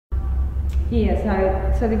Yeah,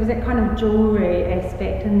 so there was that kind of jewellery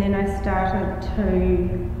aspect, and then I started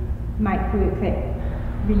to make work that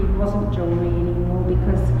really wasn't jewellery anymore,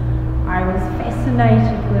 because I was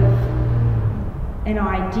fascinated with an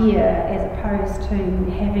idea as opposed to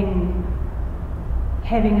having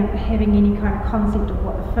any kind of concept of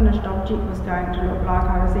what the finished object was going to look like.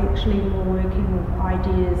 I was actually more working with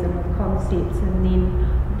ideas and with concepts, and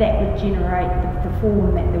then that would generate the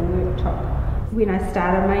form that the work took. When I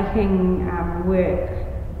started making work,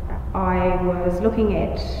 I was looking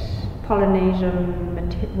at Polynesian,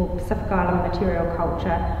 Pacific Island material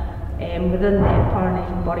culture, and within that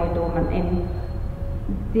Polynesian body adornment, and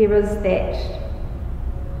there was that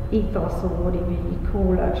ethos, or whatever you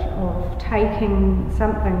call it, of taking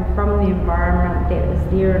something from the environment that was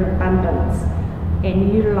there in abundance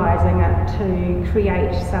and utilising it to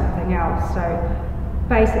create something else. So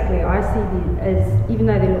basically I see them as, even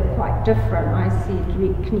though they look quite different, I see a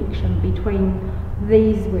direct connection between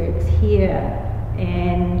these works here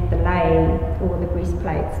and the lei or the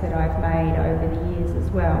breastplates that I've made over the years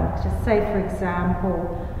as well. Just say, for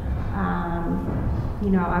example, you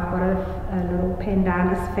know, I've got a little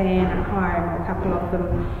Danse fan at home, a couple of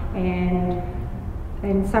them,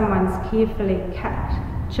 and someone's carefully cut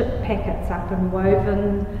chip packets up and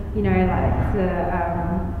woven, you know, like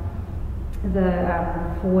the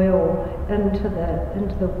foil into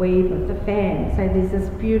the weave of the fan. So there's this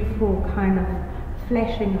beautiful kind of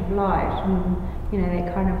flashing of light, and you know,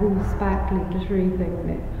 that kind of all sparkly glittery thing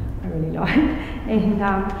that I really like. And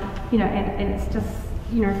you know, and it's just,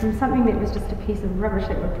 you know, from something that was just a piece of rubbish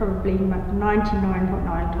that would probably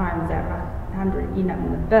 99.9 times out of 100 end up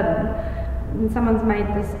in the bin, and someone's made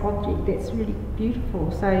this object that's really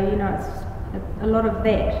beautiful. So you know, it's a lot of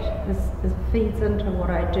that feeds into what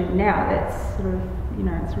I do now. That's sort of, you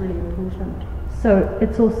know, it's really important. So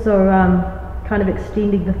it's also kind of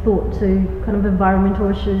extending the thought to kind of environmental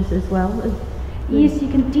issues as well. Yes, you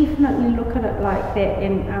can definitely look at it like that,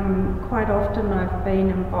 and quite often I've been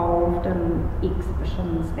involved in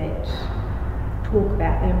exhibitions that talk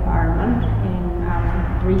about the environment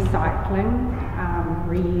and recycling,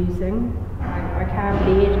 reusing. I can't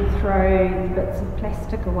bear to throw bits of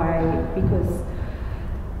plastic away, because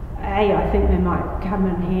A, I think they might come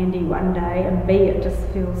in handy one day, and B, it just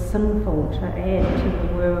feels sinful to add to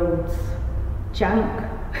the world's junk.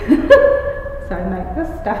 So I make this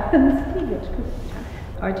stuff instead.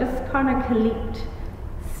 I just kind of collect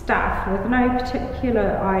stuff with no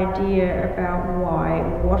particular idea about why,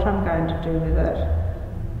 or what I'm going to do with it.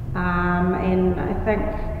 And I think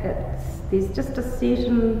there's just a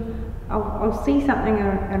certain, I'll see something,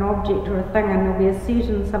 an object or a thing, and there'll be a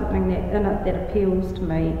certain something that in it that appeals to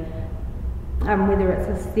me, whether it's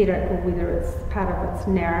aesthetic or whether it's part of its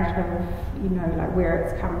narrative, you know, like where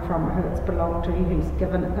it's come from, who it's belonged to, who's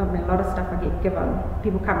given it. I mean, a lot of stuff I get given,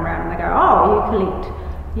 people come around and they go, oh, you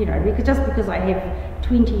collect, you know, because I have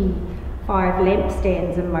 25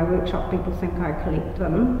 lampstands in my workshop, people think I collect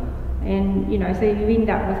them, and you know, so you end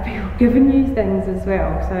up with people giving you things as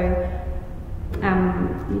well. So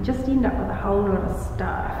you just end up with a whole lot of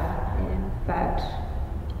stuff, but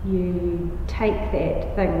you take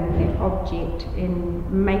that thing, that object, and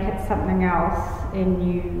make it something else, and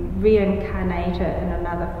you reincarnate it in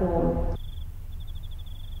another form.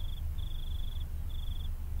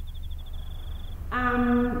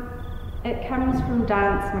 It comes from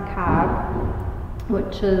Danse Macabre,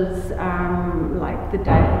 which is like the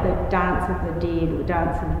dance of the dead, or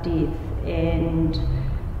dance of death, and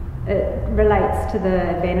it relates to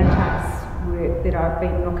the Vanitas work that I've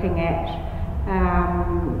been looking at.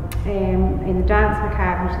 And the Danse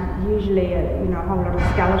Macabre is usually you know, a whole lot of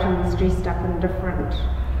skeletons dressed up in different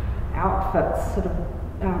outfits, sort of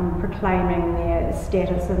proclaiming their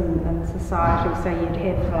status in society. So you'd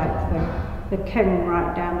have like the king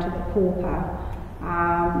right down to the pauper,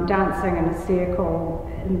 dancing in a circle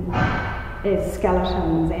as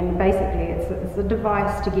skeletons, and basically it's a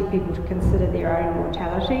device to get people to consider their own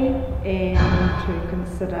mortality and to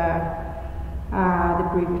consider the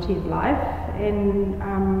brevity of life, and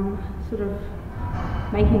sort of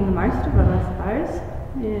making the most of it, I suppose.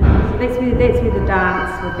 Yeah. So that's where the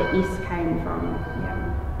dance with the S came from. Yeah.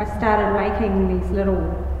 I started making these little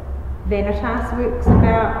Vanitas works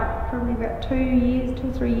probably about 2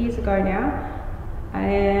 or 3 years ago now,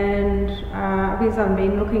 and because I've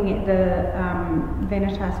been looking at the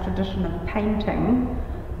Vanitas tradition of painting,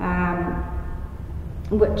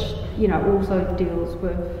 which, you know, also deals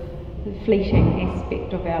with the fleeting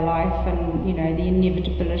aspect of our life, and you know, the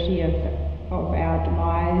inevitability of our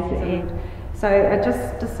demise. And So I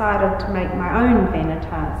just decided to make my own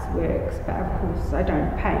vanitas works, but of course I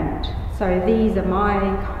don't paint. So these are my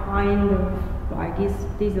kind of, I guess,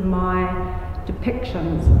 these are my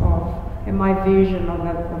depictions of, and my version of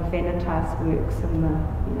vanitas works in the,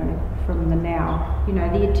 you know, from the now. You know,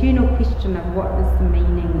 the eternal question of what is the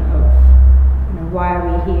meaning of, you know, why are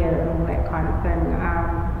we here and all that kind of thing.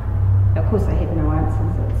 Of course I had no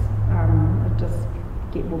answers. I just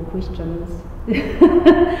get more questions.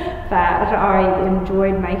 But I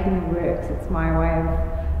enjoyed making the works. It's my way of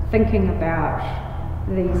thinking about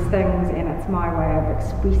these things, and it's my way of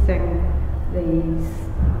expressing these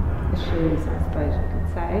issues, I suppose you could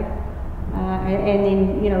say. And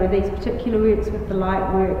then, you know, with these particular works, with the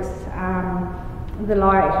light works, the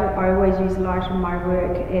light, I always use light in my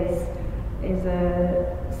work as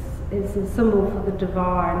a symbol for the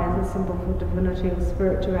divine, as a symbol for divinity or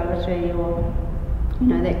spirituality, or, you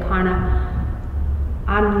know, that kind of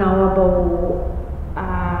unknowable,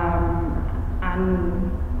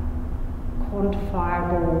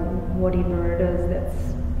 unquantifiable, whatever it is,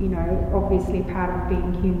 that's, you know, obviously part of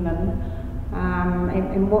being human,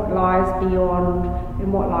 and what lies beyond,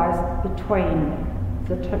 and what lies between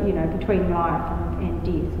you know, between life and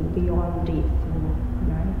death, or beyond death, or, you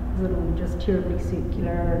know, is it all just terribly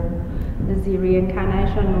circular, and is there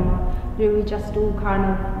reincarnation, or do we just all kind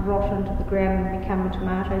of rot into the ground and become a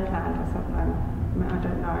tomato plant or something? I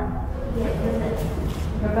don't know. Yeah, a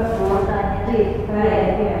bit more death.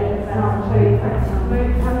 It's not too, it's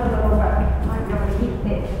moved a little bit, might be able to get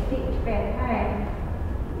that effect back, hey?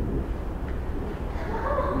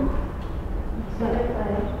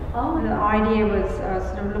 The idea was, I was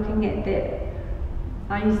sort of looking at that.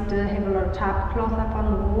 I used to have a lot of tarp cloth up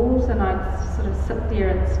on the walls, and I'd sort of sit there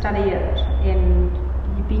and study it, and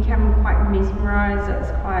you become quite mesmerised.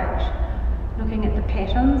 It's quite, looking at the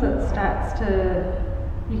patterns, it starts to,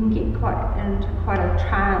 you can get quite into quite a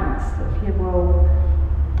trance, if you will,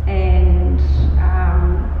 and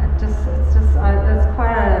it's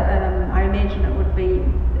quite a, I imagine it would be,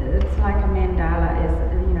 it's like a mandala, as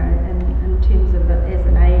you know, in terms of it as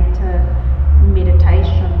an aid to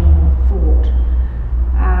meditation or thought,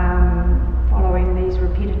 following these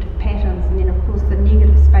repetitive patterns. And then of course the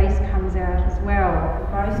negative space comes out as well.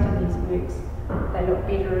 Most of these works, they look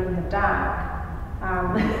better in the dark.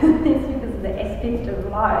 That's because of the aspect of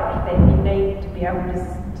light that you need to be able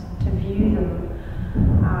to view them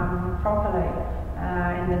properly.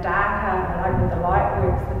 And the darker, like with the light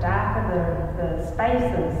works, the darker the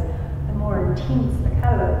spaces, the more intense the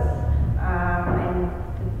colours, and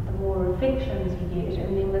the more reflections you get.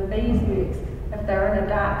 And then with these works, if they're in a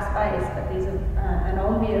dark space, but there's an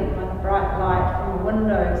ambient, like a bright light from a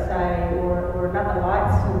window, say, or another light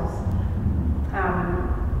source,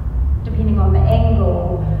 depending on the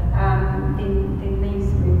angle, then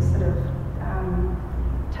these works sort of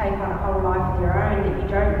take on a whole life of their own that you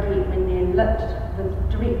don't get when they're lit,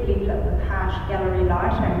 directly lit with harsh gallery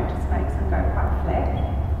lighting. It just makes them go quite flat.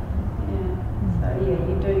 Yeah. So yeah,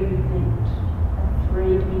 you do need a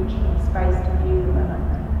three-dimensional space to view them in.